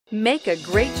Make a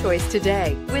great choice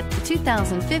today with the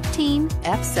 2015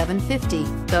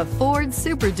 F-750. The Ford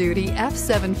Super Duty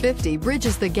F-750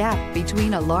 bridges the gap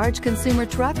between a large consumer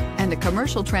truck and a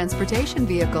commercial transportation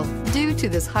vehicle. Due to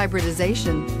this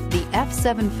hybridization, the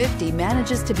F-750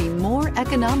 manages to be more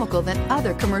economical than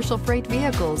other commercial freight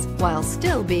vehicles while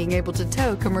still being able to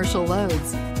tow commercial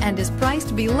loads, and is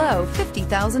priced below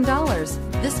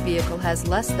 $50,000. This vehicle has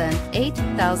less than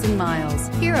 8,000 miles.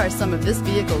 Here are some of this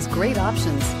vehicle's great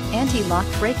options: anti-lock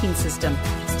braking system,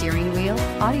 steering wheel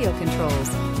audio controls,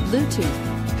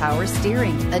 Bluetooth, power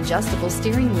steering, adjustable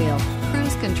steering wheel,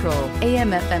 cruise control,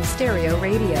 AM/FM stereo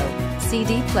radio,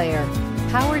 CD player,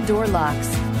 power door locks,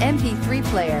 MP3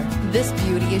 player. This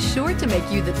beauty is sure to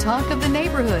make you the talk of the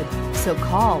neighborhood. So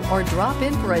call or drop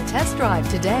in for a test drive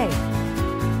today.